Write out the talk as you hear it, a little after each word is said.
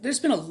There's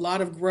been a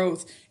lot of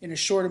growth in a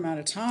short amount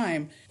of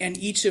time, and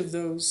each of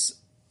those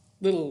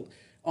little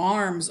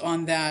arms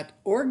on that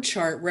org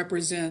chart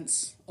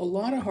represents a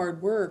lot of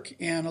hard work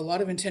and a lot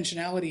of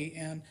intentionality,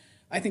 and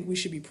I think we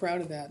should be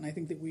proud of that, and I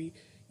think that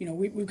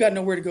we've got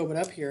nowhere to go but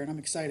up here, and I'm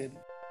excited.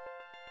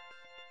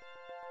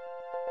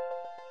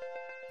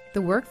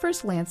 The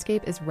workforce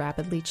landscape is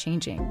rapidly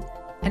changing,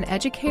 and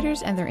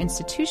educators and their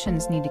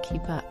institutions need to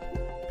keep up.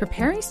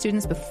 Preparing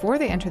students before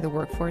they enter the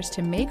workforce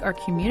to make our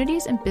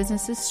communities and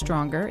businesses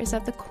stronger is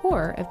at the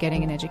core of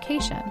getting an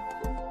education.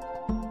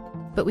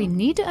 But we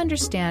need to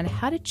understand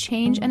how to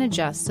change and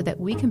adjust so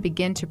that we can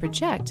begin to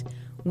project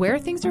where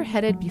things are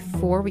headed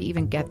before we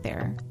even get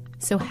there.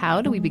 So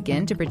how do we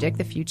begin to predict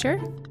the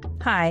future?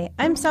 Hi,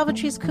 I'm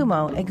Salvatrice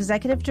Cuomo,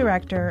 Executive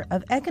Director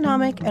of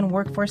Economic and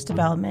Workforce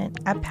Development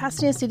at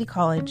Pasadena City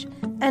College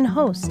and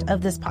host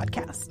of this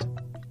podcast.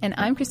 And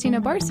I'm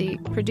Christina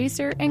Barcy,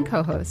 producer and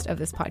co-host of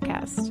this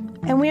podcast.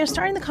 And we are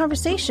starting the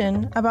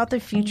conversation about the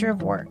future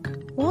of work.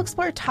 We'll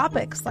explore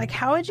topics like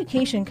how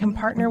education can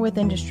partner with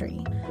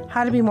industry,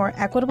 how to be more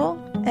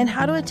equitable, and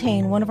how to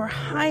attain one of our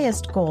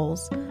highest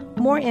goals,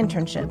 more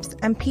internships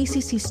and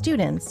PCC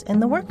students in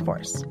the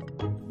workforce.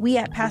 We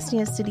at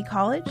Pasadena City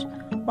College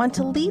want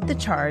to lead the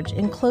charge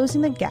in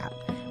closing the gap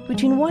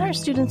between what our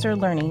students are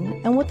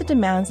learning and what the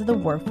demands of the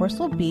workforce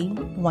will be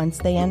once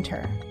they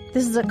enter.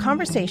 This is a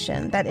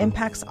conversation that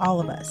impacts all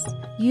of us,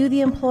 you,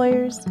 the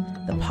employers,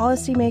 the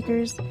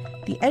policymakers,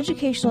 the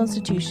educational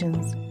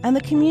institutions, and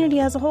the community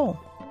as a whole.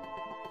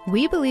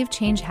 We believe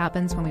change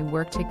happens when we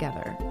work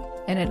together,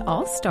 and it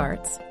all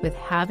starts with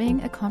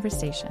having a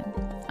conversation.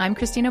 I'm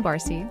Christina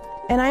Barcy.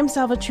 And I'm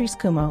Salvatrice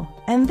Cuomo,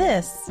 and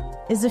this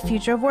is The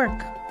Future of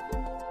Work.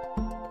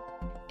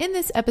 In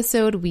this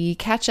episode, we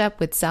catch up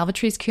with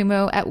Salvatrice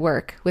Cuomo at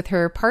work with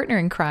her partner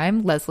in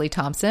crime, Leslie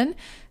Thompson,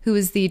 who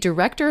is the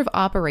Director of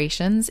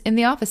Operations in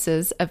the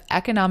offices of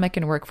Economic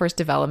and Workforce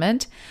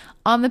Development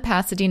on the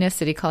Pasadena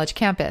City College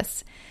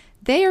campus.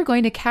 They are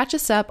going to catch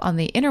us up on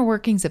the inner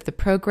workings of the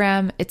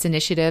program, its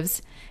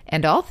initiatives,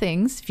 and all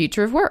things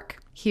future of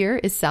work. Here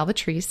is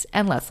Salvatrice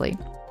and Leslie.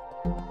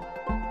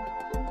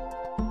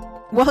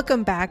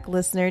 Welcome back,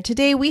 listener.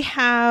 Today we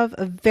have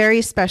a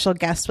very special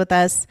guest with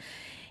us.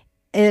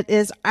 It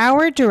is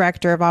our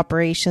Director of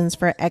Operations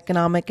for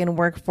Economic and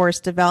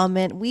Workforce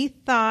Development. We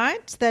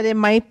thought that it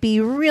might be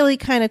really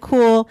kind of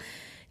cool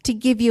to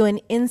give you an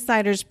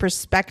insider's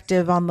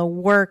perspective on the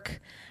work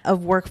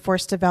of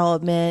workforce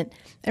development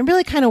and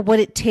really kind of what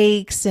it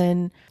takes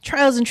and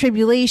trials and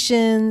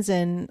tribulations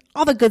and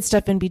all the good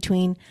stuff in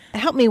between.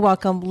 Help me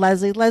welcome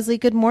Leslie. Leslie,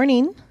 good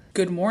morning.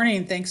 Good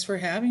morning. Thanks for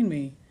having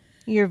me.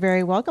 You're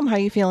very welcome. How are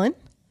you feeling?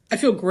 I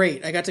feel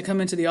great. I got to come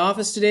into the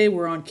office today.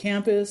 We're on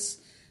campus.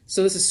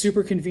 So this is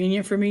super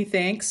convenient for me.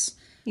 Thanks.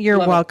 You're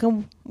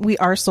welcome. We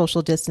are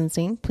social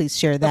distancing. Please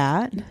share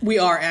that. We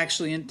are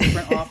actually in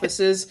different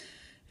offices.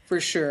 For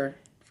sure.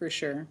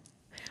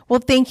 Well,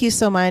 thank you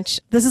so much.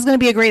 This is going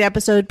to be a great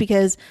episode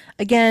because,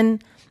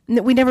 again,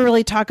 we never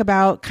really talk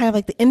about kind of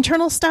like the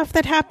internal stuff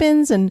that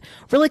happens and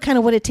really kind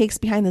of what it takes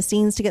behind the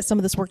scenes to get some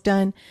of this work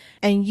done.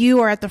 And you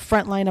are at the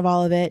front line of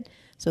all of it.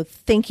 So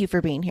thank you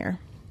for being here.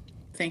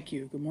 Thank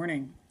you. Good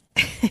morning.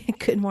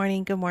 Good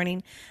morning. Good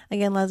morning.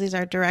 Again, Leslie's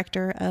our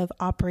Director of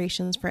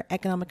Operations for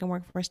Economic and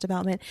Workforce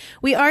Development.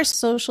 We are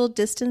social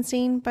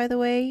distancing, by the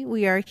way.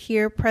 We are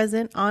here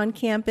present on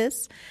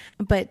campus,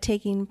 but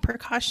taking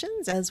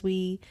precautions as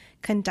we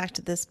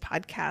conduct this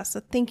podcast.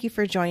 So thank you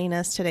for joining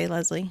us today,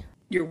 Leslie.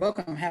 You're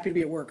welcome. I'm happy to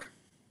be at work.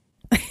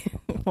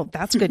 Well,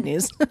 that's good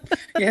news.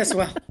 Yes,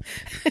 well.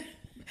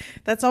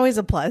 That's always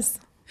a plus.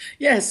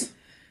 Yes.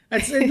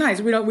 It's nice.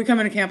 We come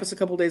into campus a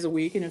couple days a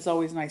week, and it's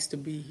always nice to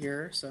be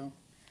here, so.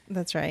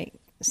 That's right.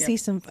 See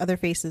some other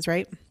faces,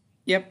 right?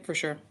 Yep, for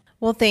sure.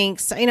 Well,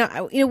 thanks.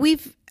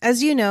 We've,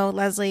 as you know,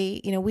 Leslie,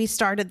 we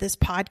started this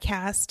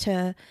podcast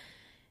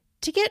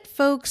to get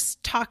folks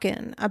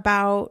talking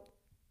about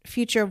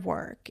future of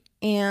work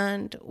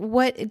and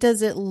what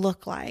does it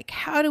look like?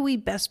 How do we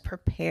best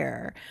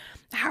prepare?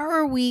 How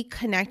are we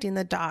connecting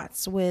the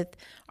dots with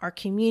our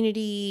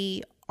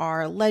community,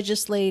 our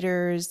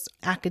legislators,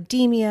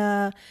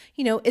 academia?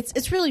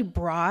 It's really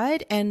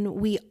broad, and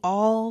we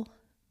all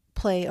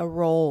play a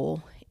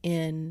role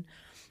in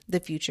the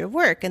future of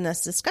work in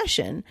this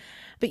discussion.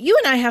 But you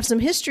and I have some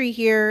history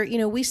here.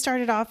 We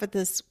started off at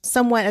this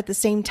somewhat at the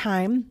same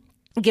time,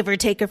 give or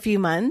take a few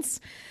months.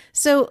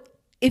 So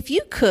if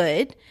you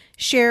could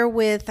share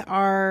with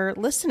our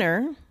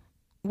listener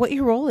what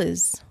your role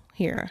is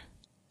here.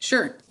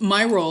 Sure.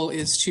 My role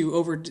is to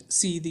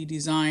oversee the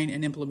design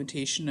and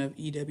implementation of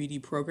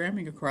EWD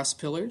programming across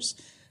pillars.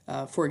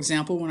 For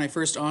example, when I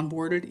first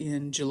onboarded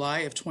in July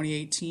of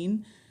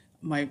 2018,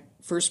 my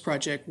first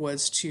project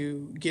was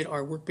to get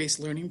our work-based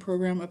learning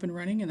program up and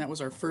running, and that was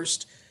our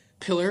first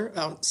pillar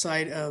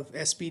outside of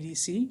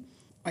SBDC.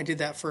 I did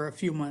that for a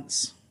few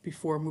months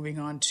before moving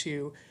on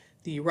to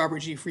the Robert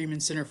G. Freeman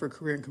Center for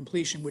Career and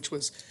Completion, which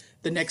was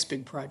the next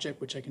big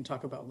project, which I can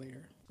talk about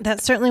later.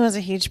 That certainly was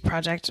a huge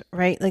project,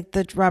 right? Like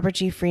the Robert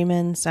G.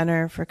 Freeman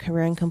Center for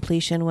Career and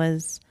Completion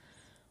was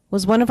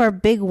one of our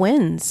big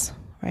wins,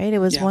 right? It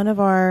was one of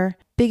our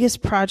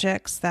biggest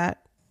projects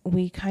that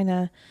we kind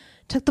of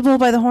took the bull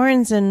by the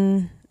horns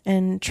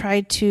and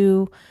tried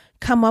to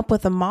come up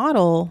with a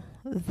model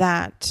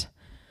that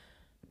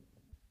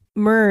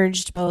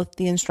merged both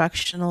the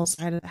instructional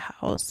side of the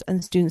house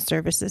and student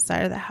services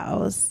side of the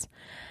house.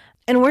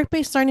 And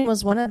work-based learning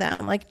was one of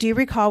them. Like, do you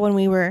recall when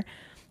we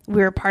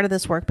were part of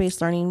this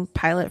work-based learning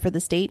pilot for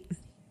the state?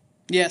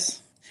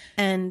 Yes.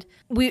 And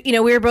we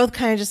were both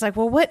kind of just like,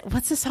 well,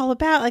 what's this all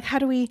about? Like, how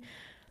do we...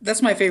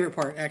 That's my favorite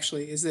part,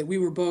 actually, is that we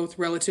were both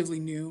relatively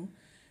new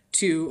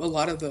to a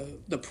lot of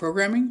the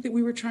programming that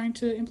we were trying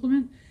to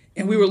implement.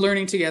 And we were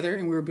learning together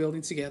and we were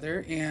building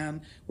together.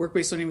 And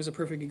work-based learning was a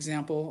perfect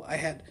example. I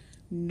had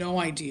no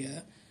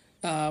idea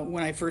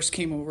when I first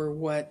came over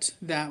what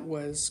that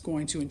was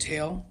going to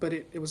entail. But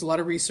it was a lot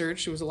of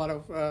research. It was a lot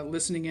of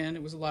listening in.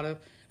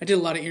 I did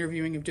a lot of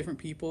interviewing of different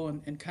people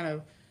and kind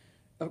of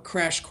a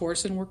crash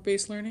course in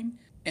work-based learning.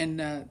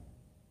 And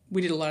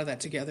we did a lot of that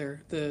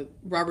together. The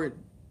Robert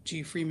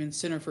G. Freeman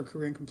Center for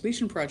Career and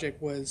Completion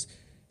project was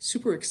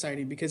super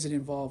exciting because it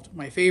involved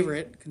my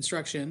favorite,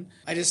 construction.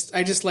 I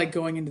just liked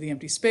going into the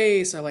empty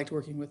space. I liked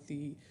working with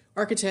the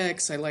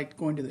architects. I liked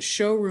going to the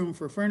showroom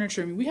for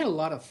furniture. I mean, we had a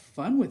lot of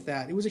fun with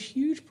that. It was a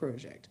huge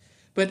project.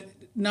 But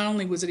not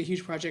only was it a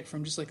huge project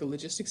from just like a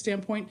logistics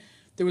standpoint,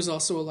 there was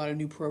also a lot of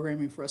new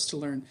programming for us to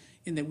learn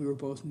in that we were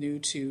both new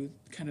to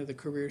kind of the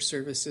career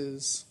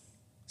services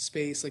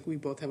space. Like, we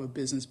both have a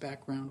business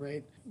background,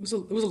 right? It was a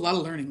lot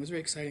of learning. It was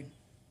very exciting.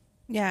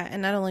 Yeah,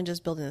 and not only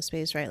just building the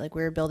space, right? Like,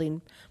 we were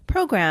building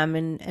program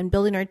and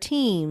building our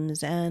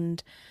teams.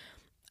 And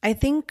I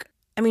think,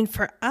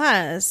 for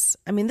us,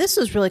 this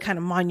was really kind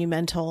of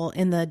monumental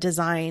in the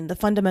design, the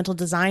fundamental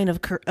design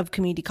of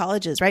community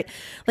colleges, right?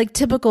 Like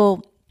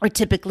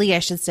typically, I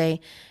should say,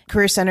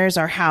 career centers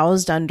are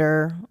housed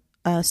under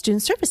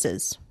student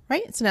services,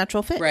 right? It's a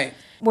natural fit. Right.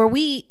 Where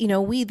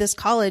this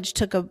college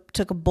took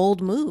a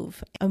bold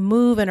move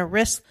and a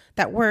risk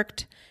that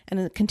worked. And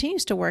it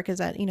continues to work, is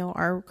that,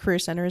 our career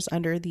center is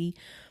under the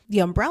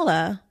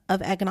umbrella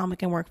of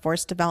economic and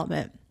workforce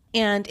development.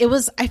 And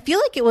I feel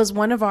like it was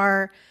one of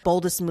our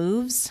boldest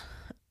moves,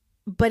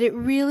 but it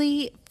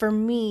really, for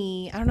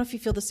me, I don't know if you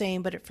feel the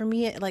same, but for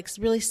me, it like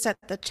really set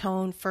the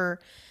tone for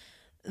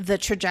the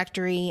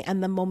trajectory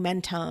and the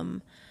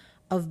momentum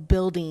of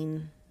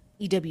building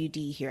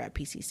EWD here at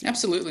PCC.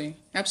 Absolutely.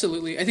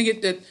 I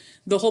think that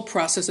the whole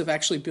process of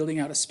actually building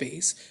out a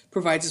space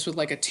provides us with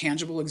like a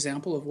tangible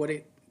example of what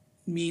it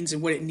means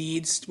and what it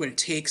needs, what it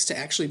takes to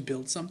actually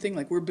build something.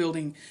 Like, we're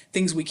building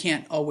things we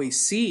can't always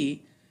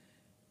see,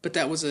 but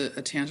that was a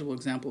tangible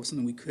example of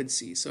something we could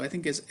see. So I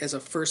think as a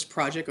first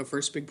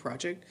big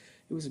project,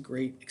 it was a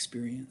great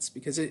experience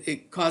because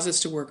it caused us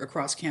to work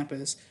across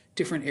campus,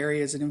 different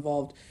areas. It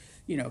involved,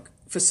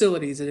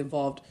 facilities. It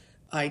involved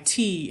IT.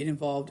 It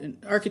involved an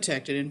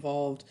architect. It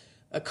involved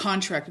a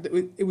contractor.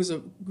 It was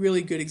a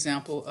really good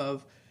example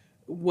of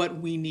what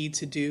we need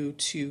to do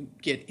to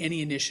get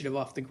any initiative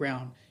off the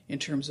ground in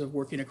terms of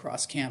working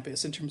across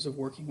campus, in terms of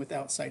working with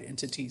outside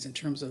entities, in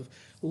terms of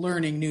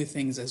learning new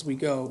things as we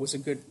go. It was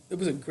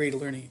a great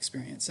learning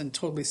experience and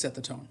totally set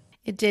the tone.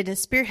 It did. It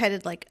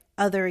spearheaded like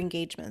other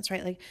engagements,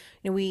 right? Like,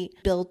 we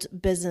built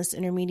business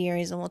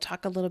intermediaries, and we'll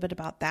talk a little bit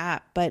about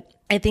that. But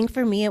I think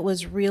for me, it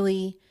was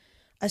really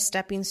a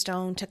stepping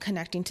stone to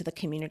connecting to the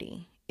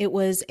community. It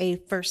was a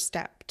first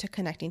step to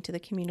connecting to the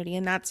community.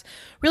 And that's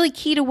really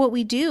key to what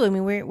we do.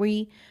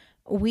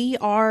 We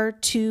are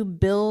to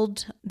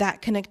build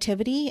that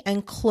connectivity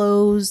and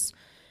close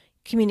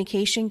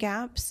communication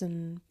gaps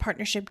and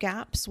partnership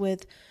gaps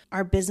with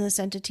our business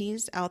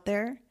entities out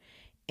there.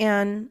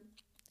 And,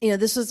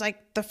 this was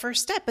like the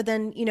first step. But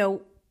then,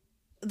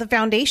 the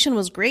foundation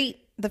was great.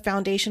 The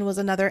foundation was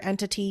another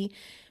entity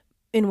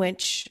in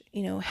which,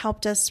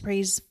 helped us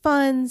raise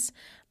funds.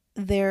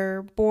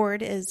 Their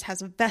board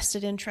has a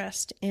vested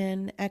interest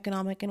in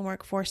economic and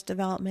workforce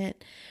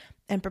development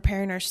and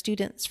preparing our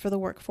students for the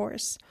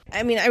workforce.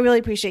 I really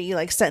appreciate you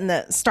like starting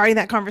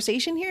that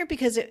conversation here,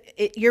 because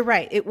you're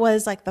right. It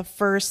was like the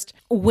first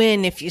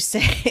win, if you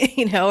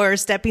say, or a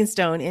stepping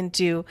stone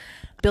into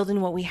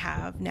building what we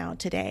have now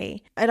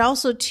today. It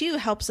also too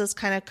helps us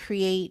kind of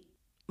create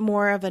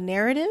more of a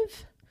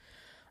narrative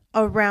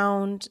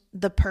around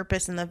the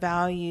purpose and the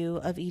value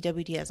of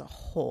EWD as a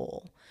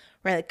whole,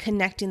 right? Like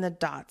connecting the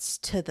dots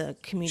to the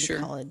community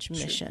college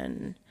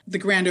mission. The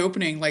grand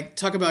opening, like,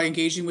 talk about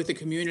engaging with the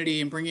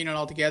community and bringing it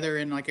all together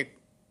in like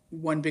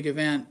one big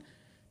event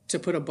to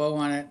put a bow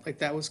on it. Like,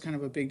 that was kind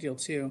of a big deal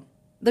too.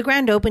 The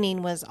grand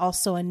opening was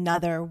also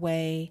another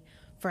way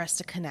for us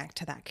to connect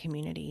to that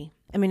community.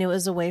 It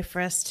was a way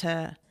for us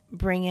to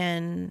bring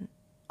in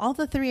all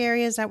the three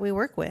areas that we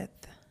work with: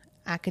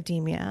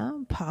 academia,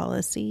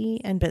 policy,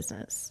 and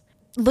business.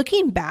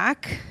 Looking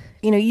back,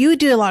 you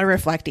do a lot of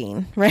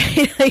reflecting,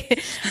 right?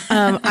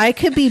 I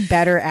could be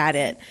better at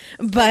it,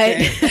 but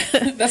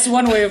okay. That's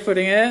one way of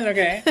putting it.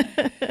 Okay.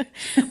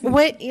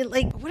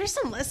 What are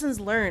some lessons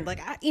learned?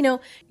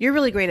 You're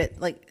really great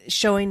at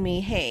showing me,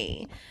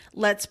 hey,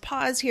 let's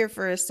pause here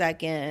for a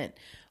second.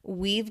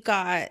 We've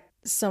got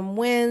some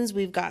wins.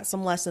 We've got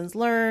some lessons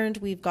learned.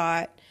 We've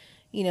got,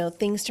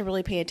 things to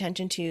really pay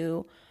attention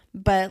to.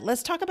 But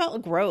let's talk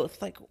about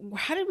growth. Like,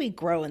 how did we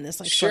grow in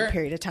this short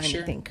period of time,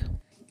 you think?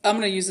 I'm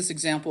going to use this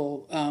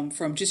example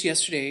from just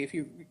yesterday. If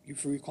you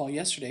recall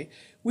yesterday,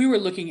 we were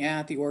looking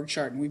at the org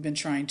chart, and we've been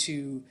trying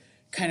to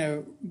kind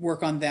of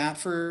work on that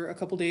for a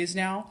couple days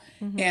now.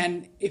 Mm-hmm.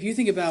 And if you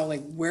think about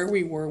like where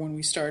we were when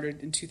we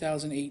started in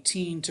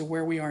 2018 to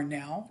where we are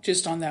now,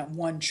 just on that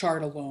one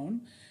chart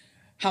alone,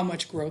 how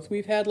much growth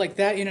we've had, like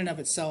that in and of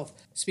itself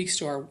speaks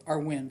to our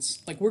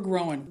wins. Like we're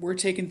growing, we're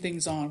taking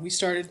things on.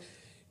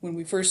 When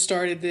we first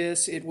started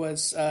this, it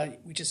was,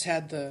 we just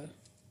had the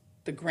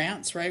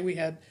grants, right? We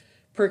had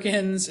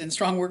Perkins and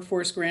Strong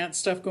Workforce grant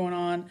stuff going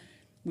on.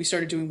 We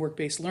started doing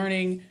work-based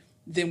learning.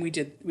 Then we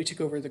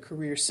took over the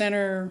Career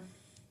Center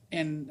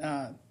and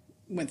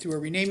went through a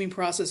renaming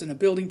process and a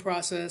building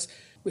process.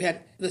 We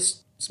had the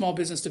Small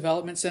Business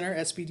Development Center,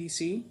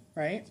 SBDC,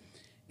 right?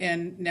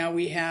 And now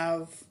we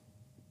have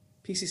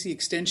PCC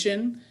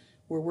Extension.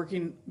 We're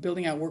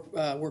building out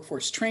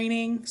workforce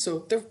training.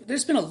 So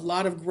there's been a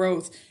lot of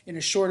growth in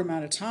a short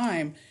amount of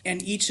time.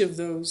 And each of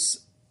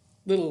those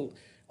little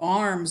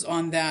arms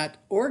on that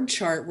org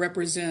chart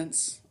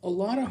represents a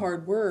lot of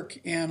hard work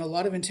and a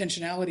lot of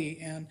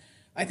intentionality. And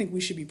I think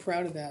we should be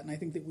proud of that. And I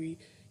think that we've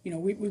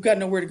got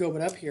nowhere to go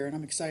but up here, and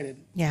I'm excited.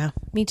 Yeah,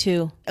 me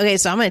too. Okay,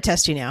 so I'm going to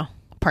test you now,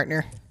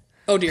 partner.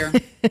 Oh, dear.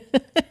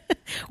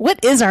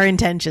 What is our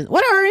intention?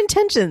 What are our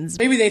intentions?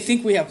 Maybe they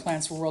think we have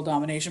plans for world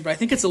domination, but I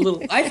think it's a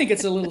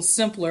little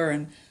simpler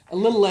and a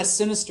little less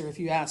sinister, if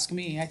you ask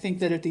me. I think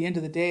that at the end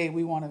of the day,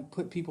 we want to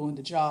put people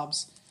into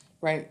jobs,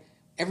 right?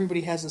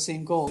 Everybody has the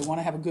same goal. They want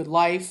to have a good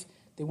life.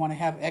 They want to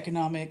have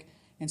economic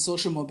and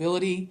social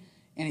mobility.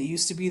 And it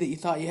used to be that you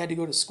thought you had to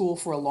go to school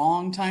for a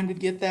long time to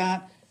get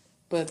that,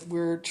 but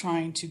we're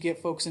trying to get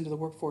folks into the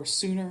workforce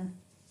sooner.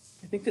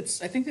 I think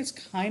that's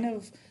kind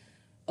of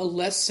a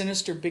less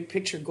sinister big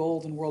picture goal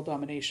than world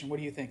domination. What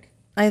do you think?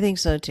 I think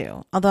so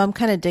too. Although I'm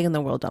kind of digging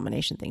the world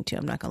domination thing too.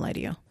 I'm not gonna lie to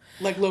you.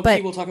 Like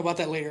low-key, we'll talk about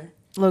that later.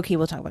 Low-key,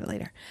 we'll talk about it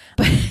later.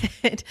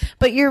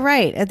 But you're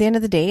right. At the end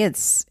of the day,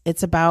 it's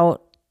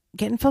about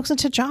getting folks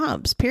into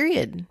jobs,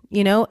 period.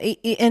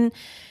 And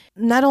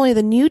not only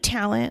the new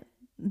talent,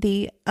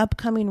 the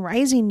upcoming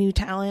rising new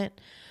talent,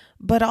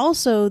 but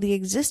also the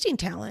existing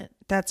talent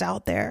that's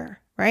out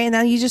there, right? And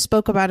now you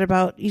spoke about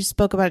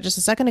it just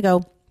a second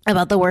ago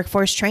about the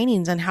workforce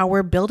trainings and how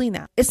we're building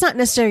that. It's not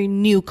necessarily a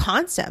new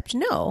concept.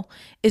 No.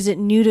 Is it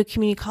new to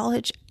community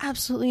college?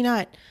 Absolutely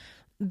not.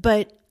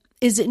 But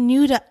is it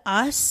new to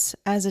us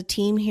as a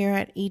team here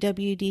at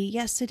EWD?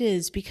 Yes, it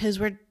is, because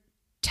we're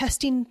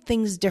testing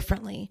things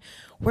differently.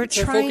 It's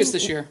our focus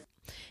this year.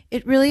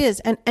 It really is.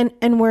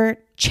 And we're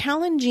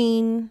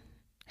challenging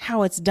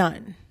how it's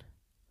done.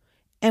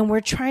 And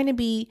we're trying to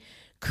be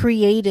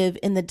creative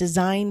in the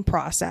design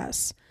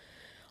process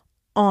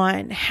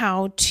on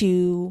how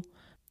to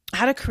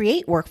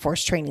create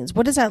workforce trainings.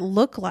 What does that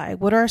look like?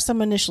 What are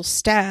some initial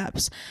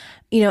steps?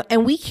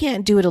 And we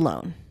can't do it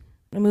alone.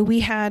 I mean, we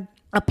had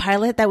a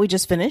pilot that we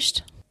just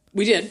finished.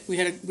 We did. We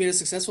had a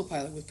successful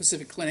pilot with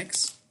Pacific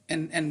Clinics,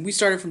 and we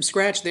started from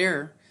scratch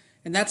there.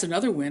 And that's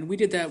another win. We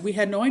did that. We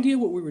had no idea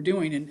what we were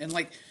doing. And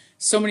like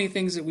so many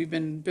things that we've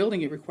been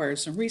building, it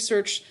requires some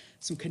research,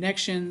 some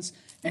connections,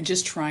 and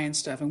just trying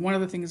stuff. And one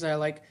of the things I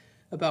like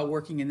about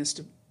working in this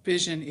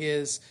division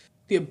is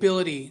the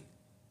ability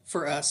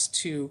for us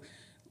to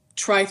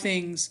try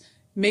things,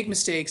 make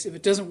mistakes. If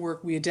it doesn't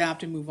work, we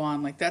adapt and move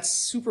on. Like that's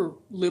super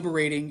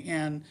liberating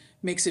and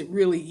makes it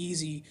really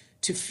easy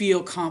to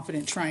feel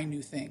confident trying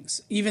new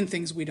things, even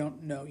things we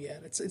don't know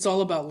yet. It's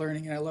all about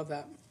learning, and I love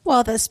that.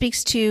 Well, that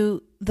speaks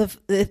to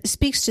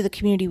the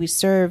community we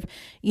serve.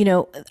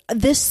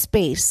 This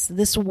space,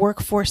 this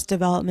workforce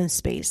development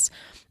space,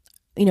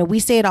 we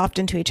say it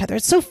often to each other.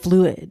 It's so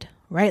fluid,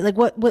 right? Like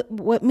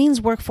what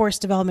means workforce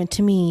development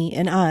to me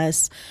and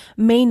us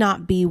may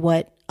not be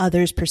what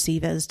others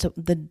perceive as to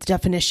the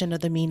definition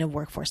of the meaning of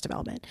workforce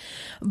development.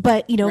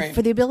 But, right.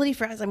 For the ability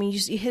for us, I mean,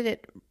 you hit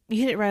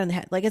it right on the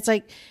head. Like, it's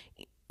like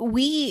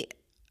we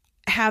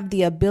have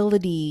the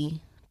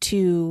ability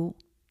to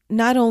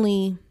not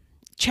only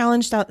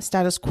challenge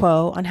status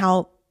quo on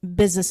how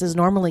business is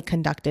normally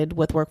conducted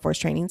with workforce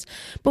trainings,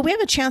 but we have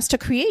a chance to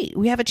create.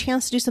 We have a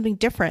chance to do something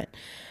different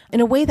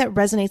in a way that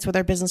resonates with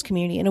our business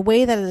community, in a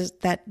way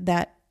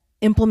that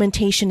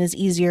implementation is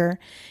easier,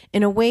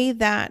 in a way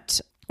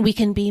that we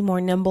can be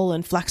more nimble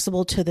and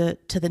flexible to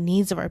the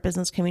needs of our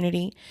business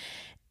community.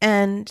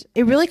 And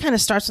it really kind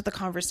of starts with the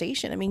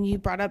conversation. I mean, you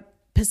brought up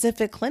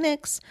Pacific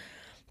Clinics.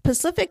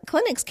 Pacific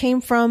Clinics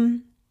came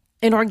from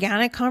an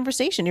organic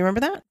conversation. You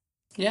remember that?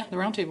 Yeah, the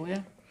roundtable,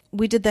 yeah.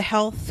 We did the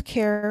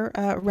healthcare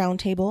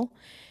roundtable.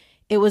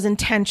 It was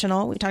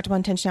intentional. We talked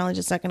about intentionality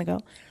just a second ago.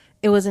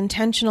 It was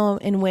intentional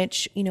in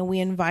which, we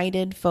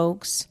invited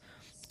folks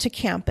to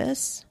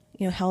campus,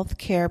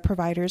 healthcare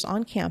providers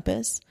on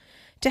campus,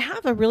 to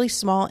have a really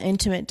small,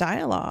 intimate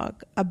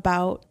dialogue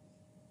about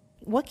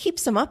what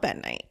keeps them up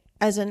at night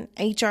as an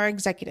HR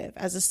executive,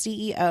 as a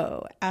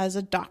CEO, as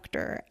a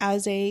doctor,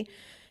 as a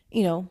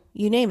you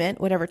name it,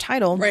 whatever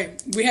title.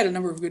 Right. We had a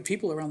number of good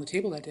people around the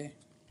table that day.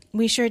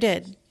 We sure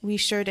did. We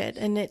sure did.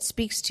 And it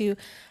speaks to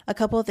a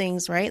couple of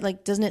things, right?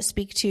 Like, doesn't it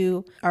speak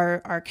to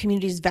our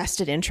community's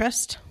vested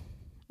interest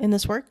in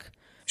this work?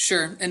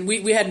 Sure. And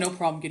we had no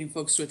problem getting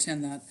folks to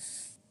attend that.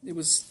 It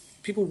was,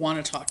 people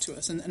want to talk to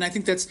us. And I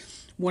think that's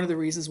one of the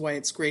reasons why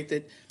it's great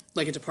that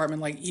like a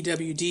department like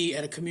EWD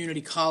at a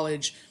community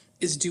college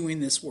is doing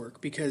this work,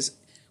 because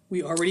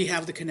we already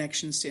have the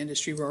connections to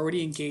industry. We're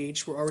already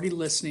engaged. We're already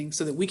listening,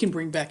 so that we can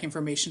bring back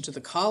information to the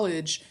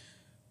college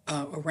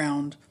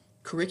around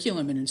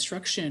curriculum and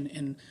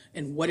instruction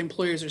and what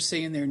employers are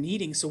saying they're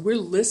needing. So we're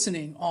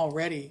listening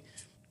already.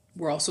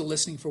 We're also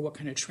listening for what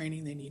kind of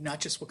training they need, not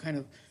just what kind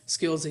of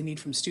skills they need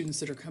from students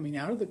that are coming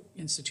out of the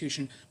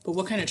institution, but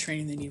what kind of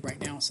training they need right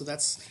now. So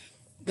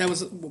that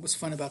was what was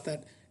fun about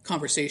that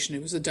conversation.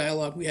 It was a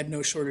dialogue. We had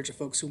no shortage of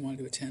folks who wanted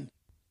to attend.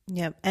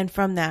 Yep. And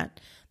from that,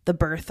 the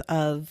birth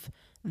of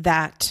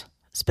that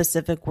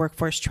specific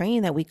workforce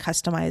training that we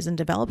customized and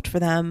developed for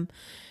them,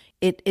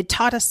 it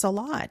taught us a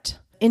lot.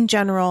 In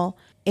general,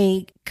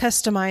 a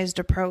customized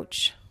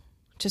approach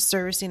to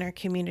servicing our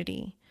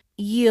community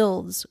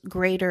yields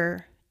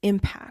greater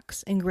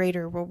impacts and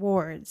greater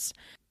rewards,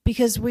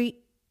 because we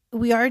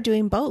are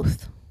doing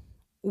both.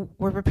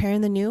 We're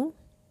preparing the new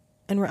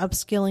and we're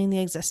upskilling the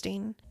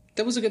existing.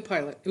 That was a good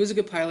pilot. It was a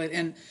good pilot.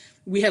 And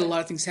we had a lot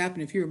of things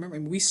happen. If you remember,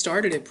 we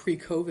started it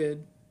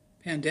pre-COVID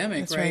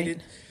pandemic, That's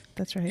right?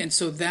 That's right. And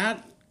so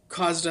that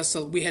caused us,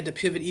 we had to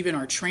pivot even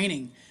our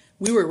training.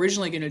 We were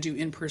originally going to do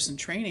in-person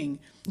training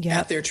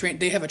at their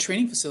they have a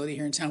training facility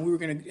here in town. We were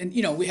going to,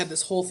 and we had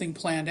this whole thing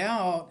planned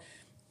out.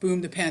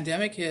 Boom, the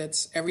pandemic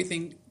hits,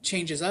 everything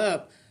changes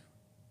up.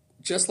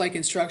 Just like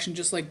instruction,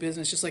 just like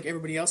business, just like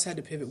everybody else had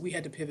to pivot, we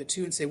had to pivot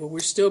too and say, well, we're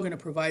still going to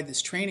provide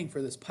this training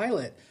for this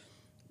pilot,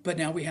 but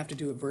now we have to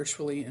do it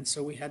virtually. And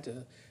so we had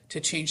to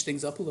change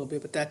things up a little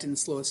bit, but that didn't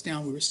slow us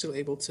down. We were still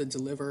able to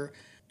deliver,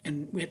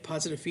 and we had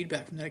positive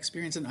feedback from that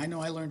experience. And I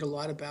know I learned a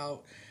lot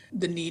about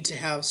the need to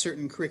have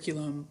certain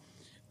curriculum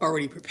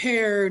already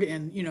prepared,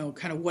 and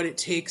kind of what it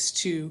takes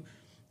to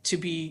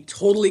be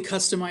totally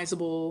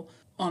customizable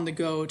on the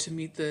go to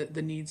meet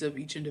the needs of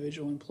each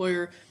individual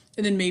employer.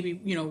 And then maybe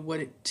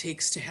what it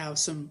takes to have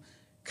some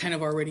kind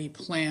of already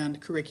planned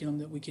curriculum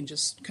that we can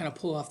just kind of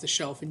pull off the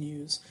shelf and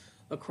use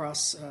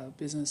across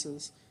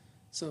businesses.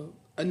 So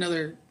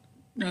another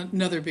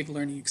big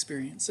learning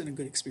experience, and a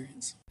good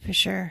experience. For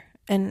sure.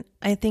 And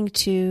I think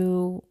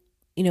too,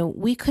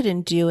 we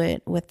couldn't do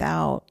it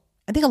without,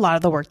 I think a lot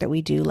of the work that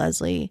we do,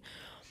 Leslie,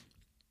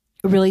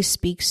 really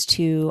speaks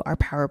to our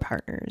power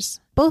partners,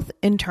 both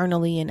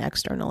internally and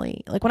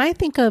externally. Like when I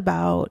think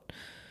about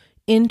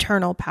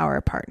internal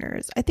power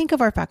partners, I think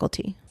of our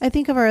faculty. I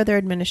think of our other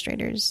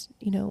administrators,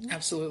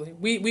 Absolutely.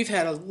 We've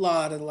had a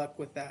lot of luck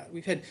with that.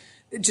 We've had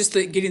just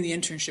getting the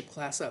internship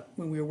class up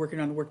when we were working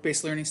on the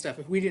work-based learning stuff.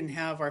 If we didn't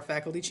have our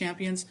faculty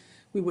champions,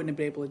 we wouldn't have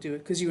been able to do it,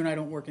 because you and I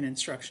don't work in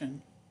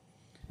instruction.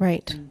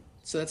 Right. And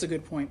so that's a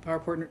good point.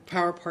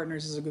 Power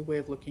partners is a good way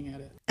of looking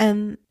at it.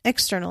 And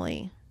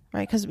externally,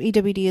 right? Because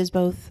EWD is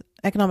both,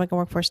 economic and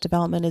workforce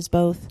development is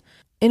both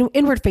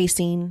inward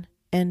facing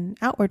and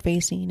outward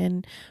facing.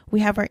 And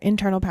we have our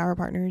internal power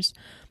partners,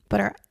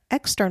 but our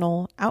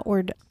external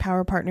outward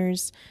power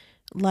partners,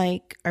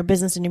 like our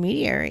business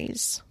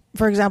intermediaries,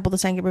 for example, the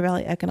San Gabriel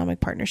Valley Economic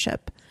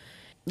Partnership.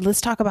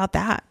 Let's talk about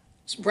that.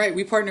 Right.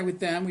 We partner with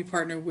them. We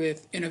partner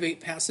with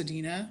Innovate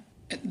Pasadena.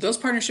 Those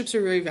partnerships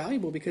are very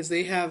valuable because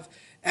they have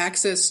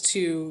access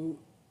to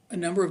a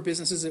number of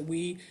businesses that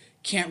we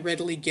can't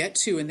readily get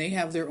to, and they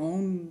have their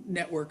own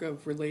network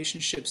of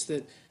relationships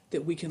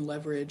that we can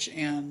leverage.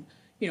 And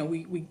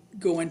we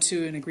go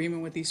into an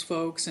agreement with these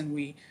folks, and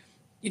we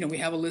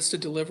have a list of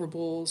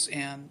deliverables,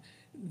 and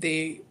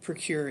they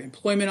procure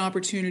employment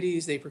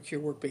opportunities, they procure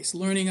work-based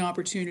learning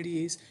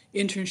opportunities,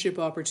 internship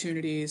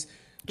opportunities,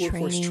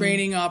 workforce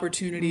training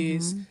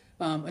opportunities,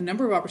 a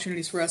number of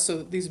opportunities for us.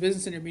 So these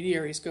business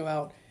intermediaries go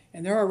out,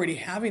 and they're already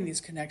having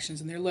these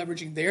connections, and they're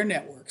leveraging their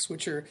networks,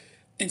 which are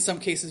in some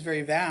cases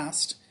very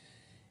vast,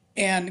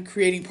 and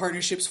creating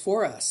partnerships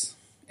for us.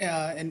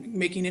 And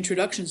making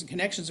introductions and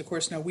connections. Of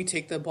course, now we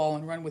take the ball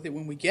and run with it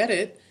when we get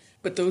it,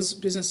 but those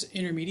business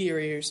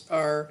intermediaries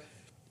are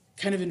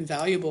kind of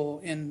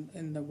invaluable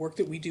in the work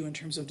that we do in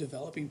terms of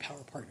developing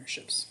power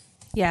partnerships.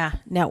 Yeah,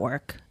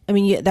 network. I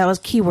mean, that was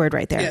key word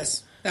right there.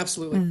 Yes,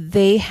 absolutely.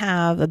 They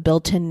have a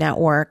built-in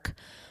network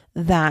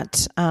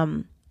that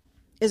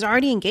is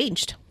already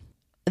engaged.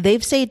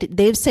 They've said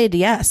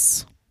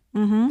yes.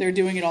 Mm-hmm. They're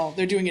doing it all.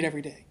 They're doing it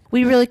every day.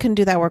 We really couldn't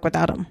do that work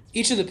without them.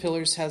 Each of the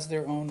pillars has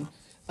their own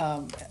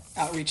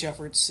outreach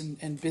efforts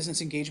and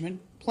business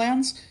engagement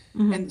plans,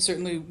 and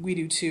certainly we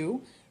do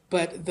too.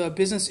 But the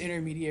business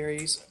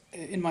intermediaries,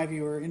 in my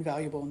view, are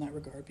invaluable in that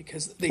regard,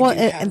 because they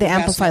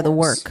amplify the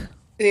work.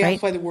 They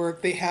amplify the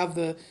work. They have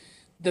the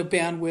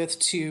bandwidth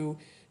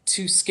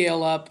to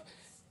scale up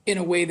in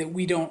a way that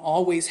we don't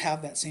always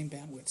have that same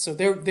bandwidth. So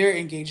they're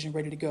engaged and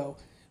ready to go,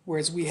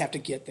 whereas we have to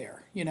get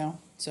there.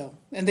 So,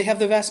 and they have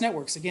the vast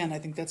networks. Again, I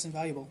think that's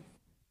invaluable.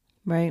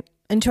 Right.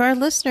 And to our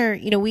listener,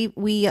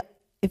 we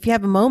if you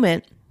have a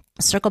moment,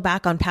 circle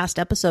back on past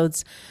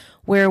episodes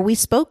where we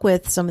spoke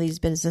with some of these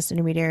business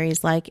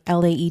intermediaries like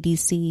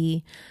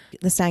LAEDC,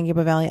 the San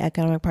Gabriel Valley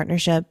Economic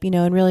Partnership,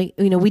 and really,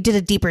 we did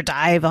a deeper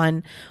dive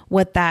on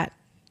what that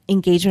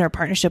engagement or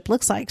partnership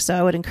looks like. So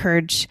I would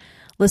encourage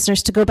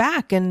listeners to go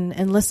back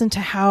and listen to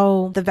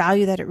how the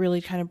value that it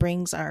really kind of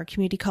brings our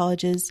community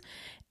colleges.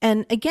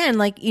 And again,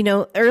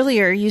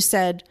 earlier you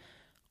said,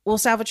 well,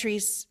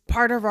 Salvatrice,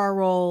 part of our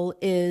role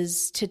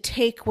is to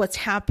take what's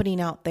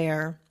happening out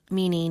there,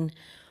 meaning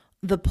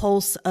the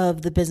pulse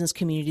of the business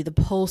community, the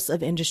pulse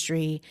of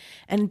industry,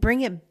 and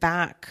bring it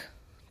back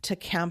to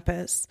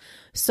campus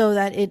so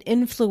that it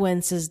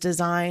influences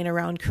design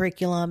around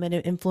curriculum and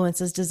it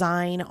influences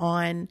design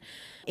on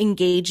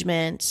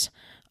engagement,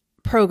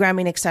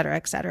 programming, et cetera,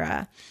 et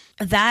cetera.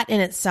 That in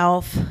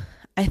itself,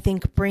 I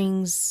think,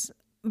 brings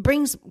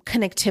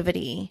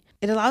connectivity.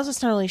 It allows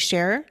us not only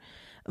share,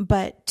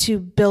 but to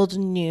build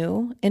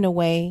new in a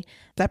way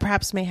that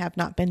perhaps may have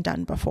not been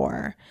done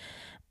before.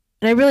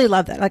 And I really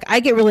love that. I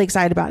get really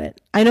excited about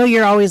it. I know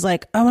you're always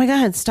like, oh my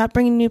God, stop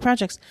bringing new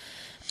projects.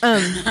 But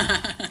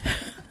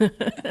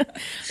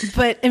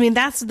I mean,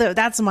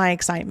 that's my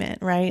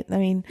excitement, right? I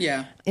mean,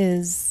 yeah,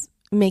 is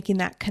making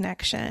that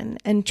connection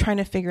and trying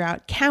to figure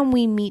out, can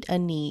we meet a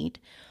need?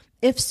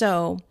 If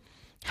so,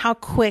 how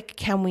quick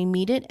can we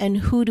meet it? And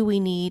who do we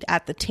need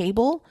at the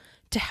table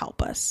to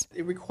help us?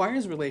 It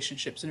requires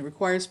relationships, and it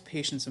requires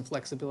patience and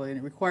flexibility, and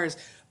it requires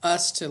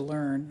us to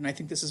learn. And I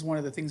think this is one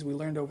of the things we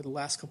learned over the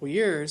last couple of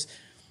years,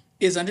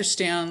 is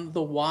understand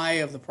the why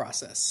of the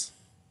process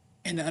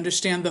and to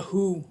understand the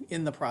who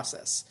in the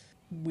process.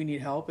 We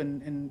need help,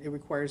 and it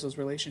requires those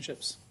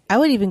relationships. I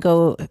would even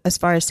go as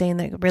far as saying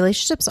that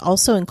relationships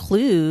also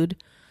include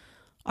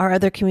our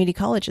other community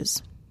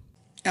colleges.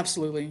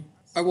 Absolutely.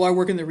 I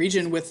work in the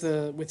region with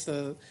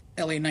the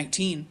LA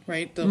 19,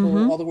 right?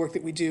 All the work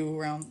that we do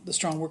around the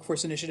strong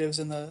workforce initiatives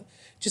and the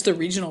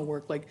regional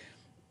work,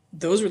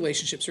 those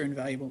relationships are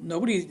invaluable.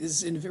 Nobody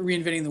is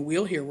reinventing the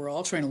wheel here. We're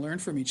all trying to learn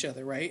from each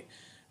other, right?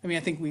 I mean, I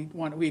think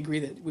we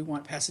agree that we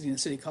want Pasadena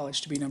City College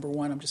to be number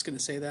one. I'm just going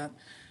to say that.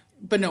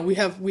 But no, we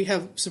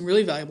have some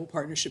really valuable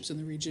partnerships in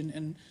the region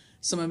and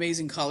some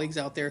amazing colleagues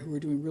out there who are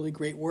doing really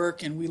great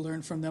work, and we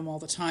learn from them all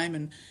the time.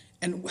 And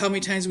how many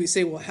times do we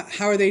say, well,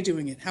 how are they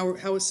doing it?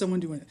 How is someone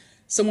doing it?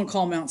 Someone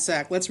call Mount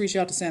Sac. Let's reach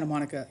out to Santa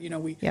Monica.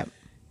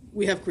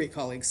 We have great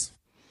colleagues.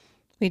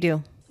 We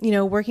do.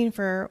 Working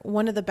for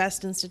one of the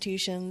best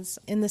institutions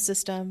in the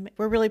system,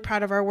 we're really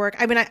proud of our work.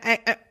 I mean,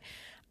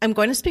 I'm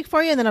going to speak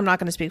for you, and then I'm not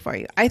going to speak for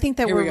you. I think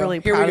that we're really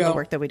proud of the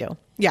work that we do.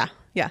 Yeah.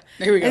 There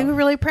we go. I think we're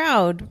really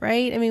proud,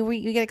 right? I mean,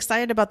 we get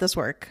excited about this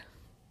work.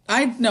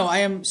 I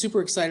am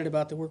super excited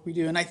about the work we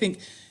do. And I think,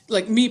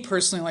 me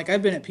personally,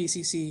 I've been at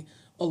PCC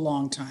a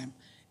long time,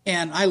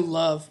 and I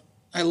love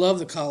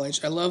the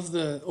college. I love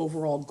the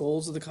overall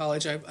goals of the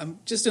college. I'm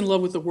just in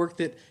love with the work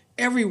that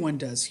everyone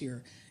does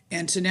here.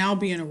 And to now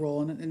be in a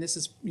role, and this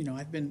is,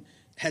 I've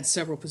had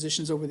several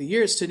positions over the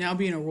years, to now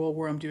be in a role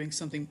where I'm doing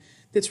something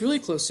that's really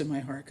close to my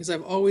heart, because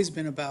I've always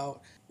been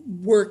about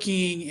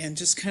working and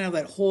just kind of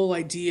that whole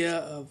idea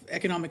of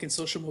economic and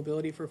social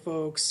mobility for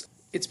folks.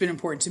 It's been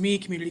important to me.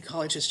 Community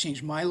college has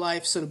changed my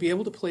life. So to be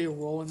able to play a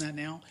role in that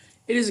now,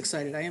 it is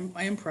exciting.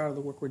 I am proud of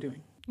the work we're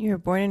doing. You were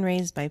born and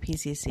raised by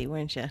PCC,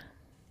 weren't you?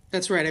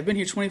 That's right. I've been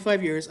here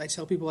 25 years. I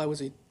tell people I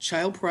was a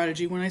child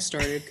prodigy when I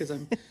started because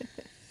I'm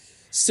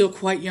still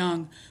quite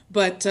young.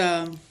 But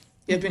I've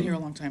been here a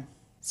long time.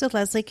 So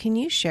Leslie, can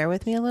you share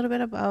with me a little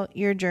bit about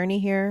your journey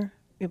here,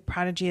 your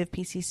prodigy of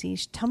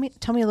PCC? Tell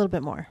me a little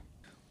bit more.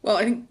 Well,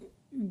 I think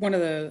one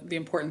of the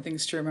important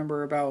things to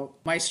remember about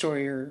my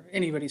story, or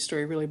anybody's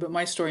story really, but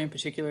my story in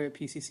particular at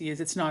PCC,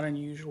 is it's not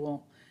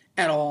unusual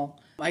at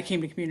all. I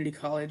came to community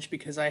college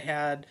because I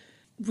had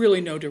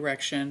really no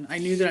direction. I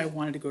knew that I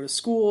wanted to go to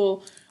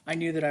school. I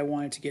knew that I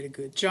wanted to get a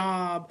good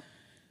job.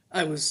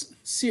 I was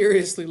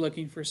seriously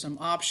looking for some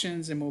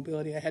options and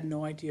mobility. I had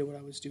no idea what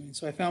I was doing.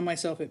 So I found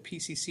myself at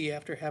PCC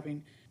after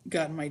having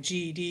gotten my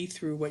GED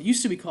through what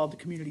used to be called the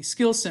Community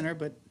Skills Center,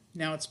 but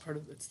now it's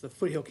the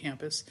Foothill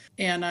campus.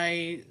 And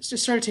I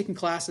just started taking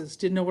classes,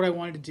 didn't know what I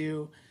wanted to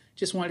do,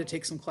 just wanted to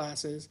take some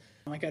classes.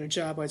 I got a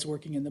job. I was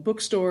working in the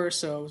bookstore,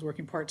 so I was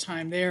working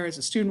part-time there as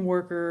a student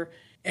worker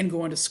and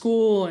going to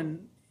school.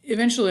 And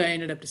eventually I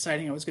ended up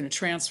deciding I was going to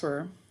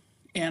transfer.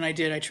 And I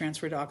did. I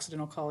transferred to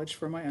Occidental College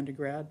for my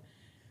undergrad.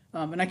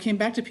 And I came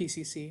back to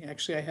PCC.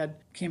 Actually,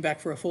 came back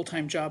for a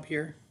full-time job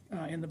here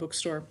in the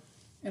bookstore.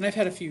 And I've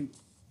had a few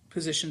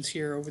positions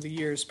here over the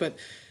years, but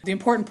the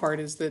important part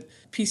is that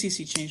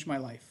PCC changed my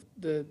life.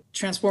 The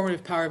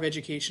transformative power of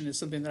education is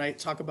something that I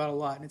talk about a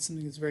lot, and it's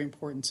something that's very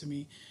important to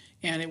me.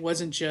 And it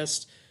wasn't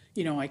just,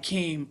 I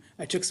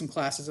took some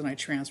classes and I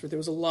transferred. There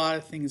was a lot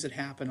of things that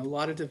happened, a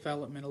lot of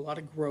development, a lot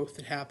of growth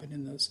that happened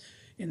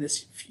in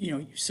this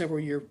several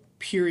year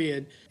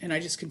period. And I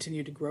just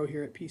continued to grow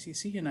here at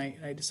PCC, and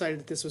I decided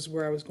that this was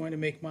where I was going to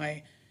make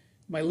my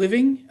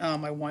living.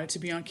 I wanted to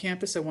be on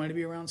campus. I wanted to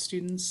be around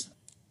students.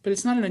 But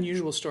it's not an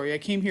unusual story. I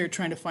came here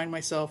trying to find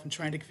myself and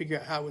trying to figure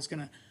out how I was going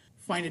to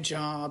find a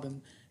job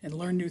and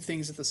learn new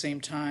things at the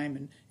same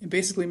time and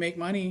basically make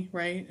money,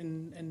 right?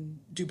 And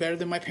do better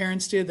than my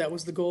parents did. That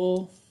was the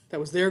goal. That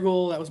was their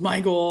goal. That was my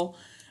goal.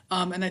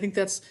 And I think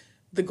that's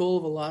the goal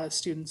of a lot of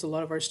students. A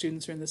lot of our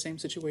students are in the same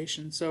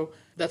situation. So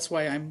that's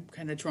why I'm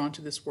kind of drawn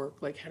to this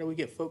work. Like, how do we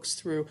get folks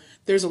through?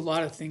 There's a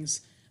lot of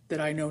things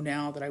that I know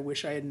now that I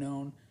wish I had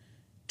known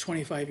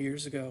 25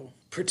 years ago,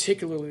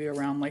 particularly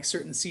around like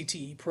certain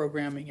CTE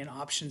programming and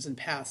options and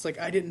paths. Like,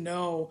 I didn't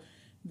know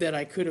that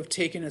I could have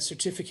taken a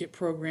certificate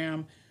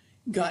program,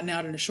 gotten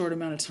out in a short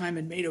amount of time,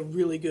 and made a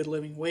really good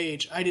living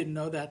wage. I didn't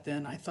know that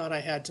then. I thought I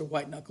had to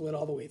white knuckle it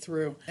all the way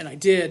through. And I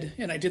did.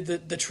 And I did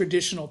the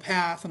traditional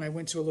path, and I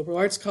went to a liberal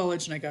arts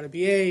college and I got a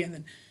BA,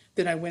 and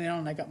then I went on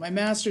and I got my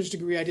master's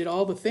degree. I did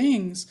all the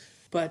things.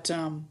 But,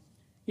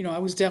 I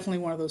was definitely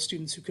one of those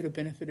students who could have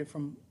benefited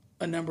from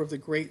a number of the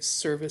great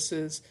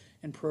services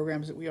and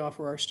programs that we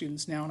offer our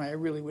students now. And I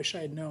really wish I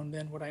had known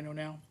then what I know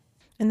now.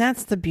 And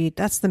that's the beauty.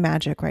 That's the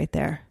magic right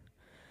there.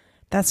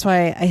 That's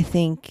why I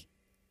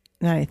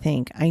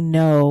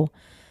know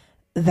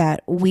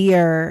that we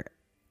are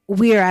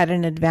at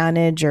an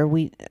advantage, or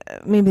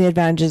maybe the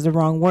advantage is the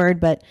wrong word,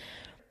 but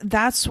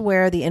that's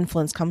where the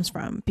influence comes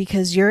from,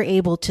 because you're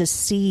able to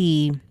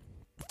see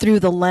through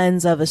the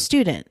lens of a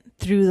student,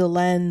 through the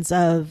lens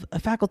of a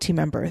faculty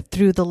member,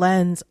 through the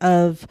lens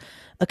of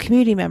a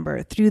community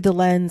member, through the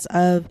lens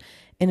of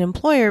an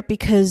employer,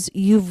 because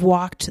you've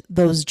walked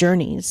those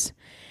journeys.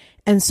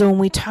 And so when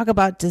we talk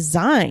about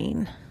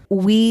design,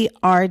 we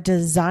are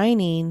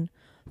designing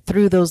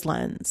through those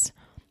lenses.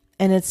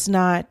 And it's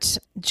not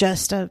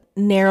just a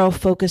narrow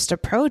focused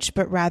approach,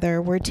 but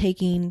rather we're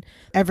taking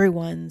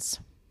everyone's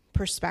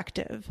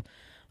perspective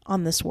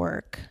on this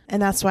work.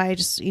 And that's why I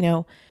just,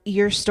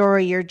 your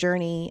story, your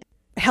journey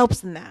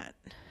helps in that.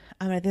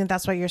 I think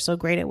that's why you're so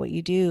great at what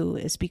you do,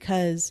 is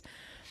because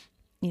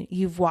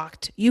you've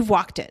walked it. You've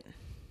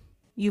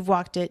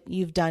walked it,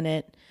 you've done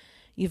it,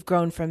 you've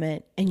grown from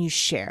it, and you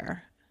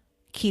share.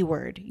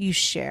 Keyword, you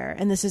share.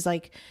 And this is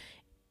like,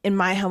 in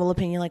my humble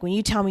opinion, like when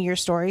you tell me your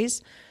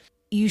stories,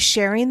 you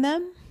sharing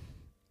them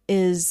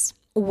is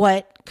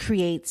what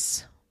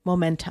creates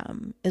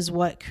momentum, is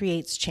what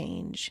creates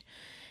change.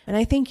 And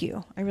I thank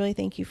you. I really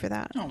thank you for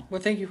that. Oh, well,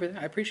 thank you for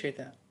that. I appreciate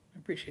that.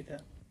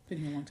 Been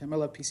here a long time. I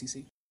love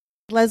PCC.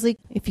 Leslie,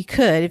 if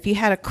you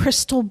had a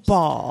crystal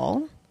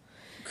ball.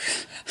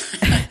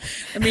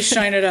 Let me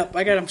shine it up.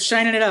 I'm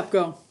shining it up.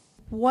 Go.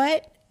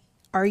 What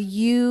are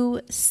you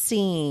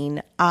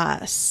seeing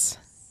us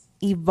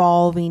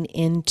evolving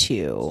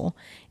into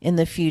in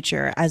the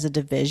future as a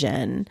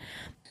division?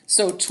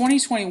 So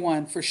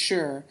 2021 for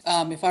sure.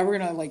 If I were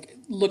going to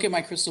look at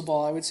my crystal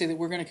ball, I would say that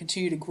we're going to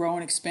continue to grow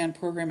and expand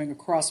programming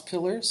across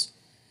pillars,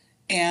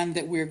 and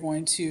that we're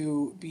going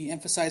to be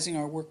emphasizing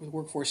our work with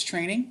workforce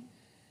training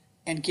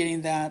and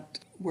getting that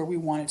where we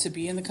want it to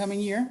be in the coming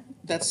year.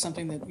 That's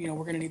something that we're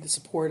going to need the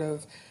support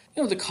of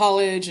the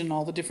college and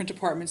all the different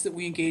departments that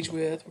we engage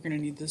with. We're going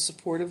to need the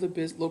support of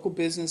the local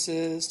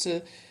businesses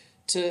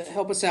to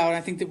help us out. I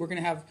think that we're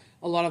going to have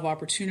a lot of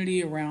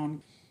opportunity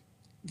around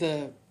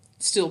the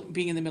still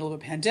being in the middle of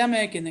a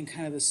pandemic and then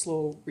kind of the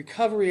slow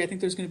recovery. I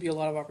think there's going to be a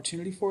lot of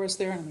opportunity for us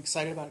there, and I'm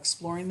excited about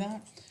exploring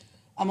that.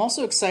 I'm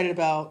also excited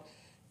about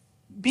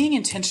being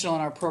intentional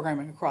in our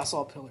programming across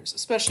all pillars,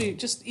 especially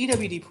just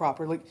EWD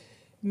proper,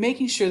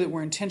 making sure that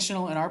we're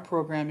intentional in our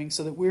programming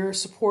so that we're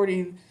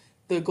supporting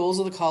the goals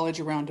of the college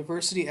around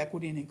diversity,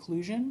 equity, and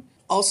inclusion.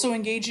 Also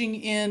engaging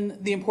in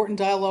the important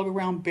dialogue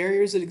around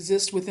barriers that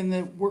exist within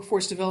the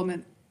workforce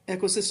development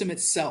ecosystem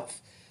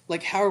itself.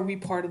 Like, how are we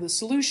part of the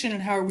solution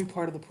and how are we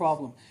part of the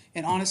problem?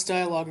 An honest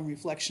dialogue and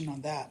reflection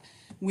on that.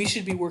 We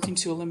should be working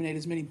to eliminate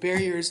as many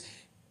barriers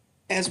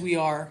as we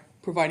are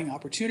providing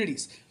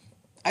opportunities.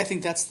 I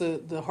think that's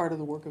the heart of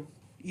the work of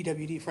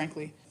EWD,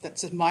 frankly.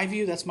 That's my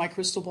view. That's my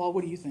crystal ball.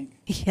 What do you think?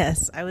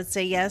 Yes, I would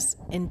say yes,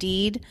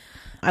 indeed.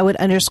 I would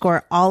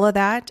underscore all of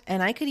that.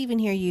 And I could even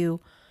hear you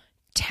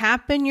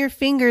tapping your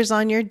fingers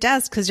on your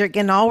desk because you're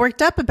getting all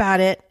worked up about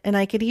it. And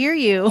I could hear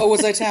you. Oh,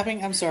 was I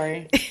tapping? I'm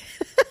sorry.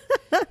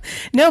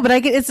 No,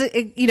 but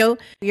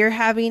you're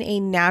having a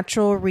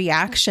natural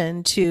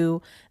reaction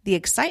to the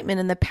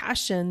excitement and the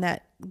passion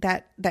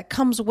that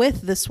comes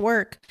with this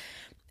work.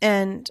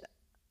 And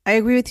I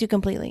agree with you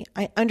completely.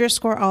 I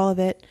underscore all of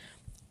it.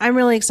 I'm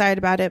really excited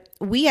about it.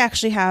 We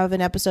actually have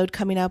an episode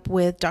coming up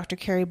with Dr.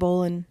 Carrie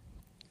Bolin,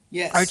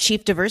 yes, our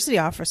Chief Diversity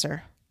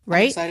Officer,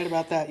 right? I'm excited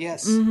about that,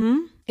 yes. Mm-hmm.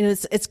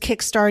 It's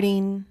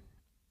kickstarting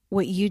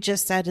what you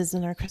just said is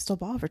in our crystal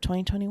ball for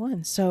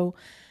 2021. So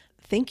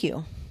thank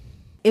you.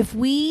 If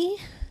we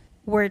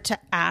were to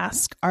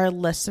ask our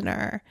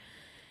listener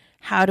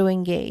how to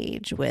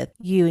engage with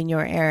you in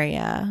your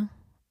area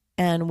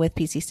and with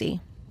PCC.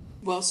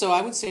 Well, so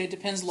I would say it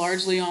depends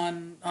largely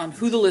on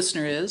who the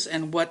listener is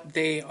and what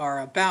they are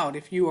about.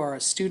 If you are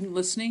a student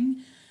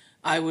listening,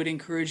 I would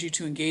encourage you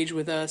to engage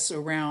with us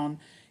around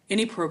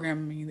any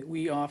programming that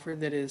we offer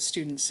that is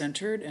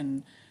student-centered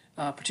and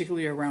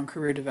particularly around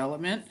career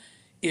development.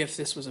 If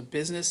this was a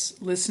business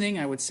listening,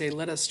 I would say,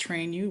 let us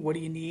train you. What do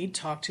you need?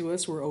 Talk to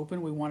us. We're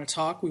open. We want to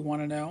talk. We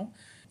want to know.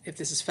 If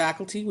this is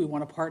faculty, we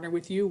want to partner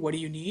with you. What do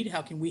you need?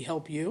 How can we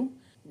help you?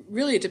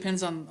 Really, it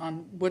depends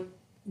on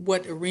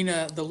what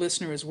arena the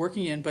listener is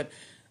working in, but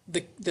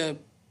the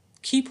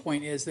key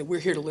point is that we're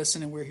here to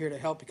listen and we're here to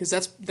help, because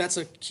that's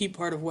a key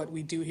part of what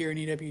we do here in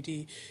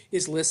EWD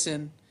is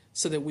listen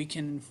so that we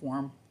can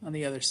inform on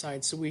the other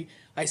side. So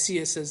I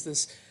see us as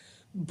this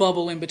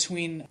bubble in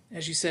between,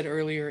 as you said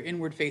earlier,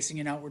 inward facing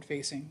and outward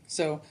facing.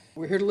 So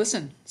we're here to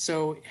listen.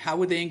 So how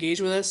would they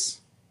engage with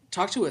us?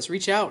 Talk to us,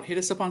 reach out, hit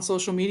us up on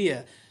social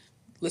media,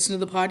 listen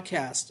to the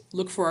podcast,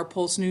 look for our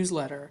Pulse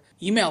newsletter,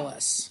 email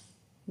us.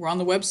 We're on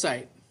the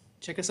website.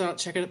 Check us out.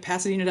 Check it out,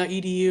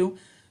 pasadena.edu.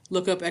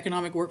 Look up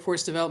Economic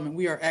Workforce Development.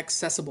 We are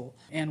accessible,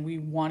 and we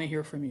want to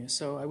hear from you.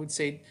 So I would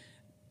say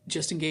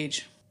just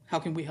engage. How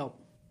can we help?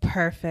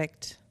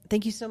 Perfect.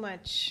 Thank you so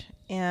much.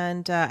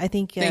 And I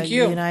think Thank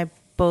you and I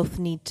both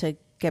need to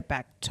get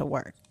back to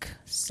work.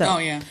 So,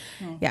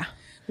 yeah.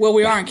 Well,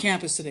 we are on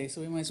campus today,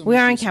 so we might as well. We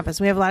are on campus.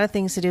 We have a lot of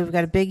things to do. We've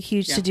got a big,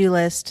 huge to-do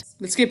list.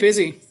 Let's get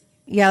busy.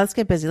 Yeah, let's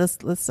get busy.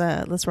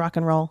 Let's rock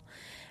and roll.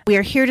 We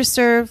are here to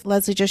serve.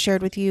 Leslie just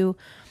shared with you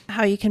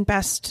how you can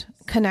best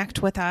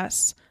connect with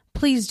us.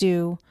 Please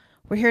do.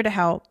 We're here to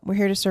help. We're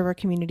here to serve our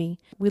community.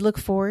 We look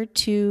forward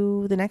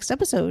to the next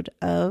episode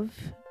of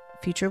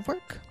Future of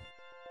Work.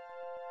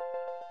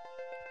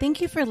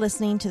 Thank you for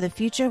listening to the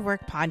Future of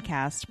Work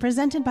podcast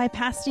presented by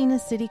Pasadena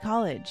City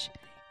College.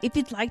 If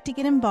you'd like to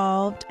get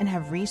involved and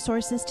have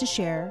resources to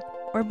share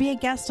or be a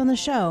guest on the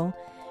show,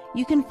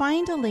 you can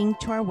find a link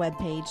to our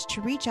webpage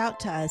to reach out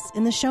to us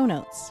in the show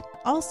notes.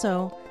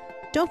 Also,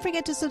 don't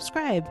forget to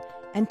subscribe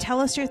and tell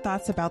us your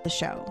thoughts about the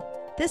show.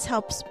 This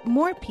helps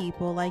more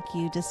people like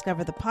you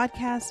discover the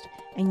podcast,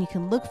 and you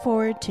can look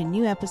forward to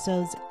new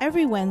episodes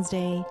every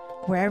Wednesday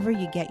wherever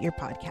you get your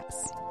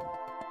podcasts.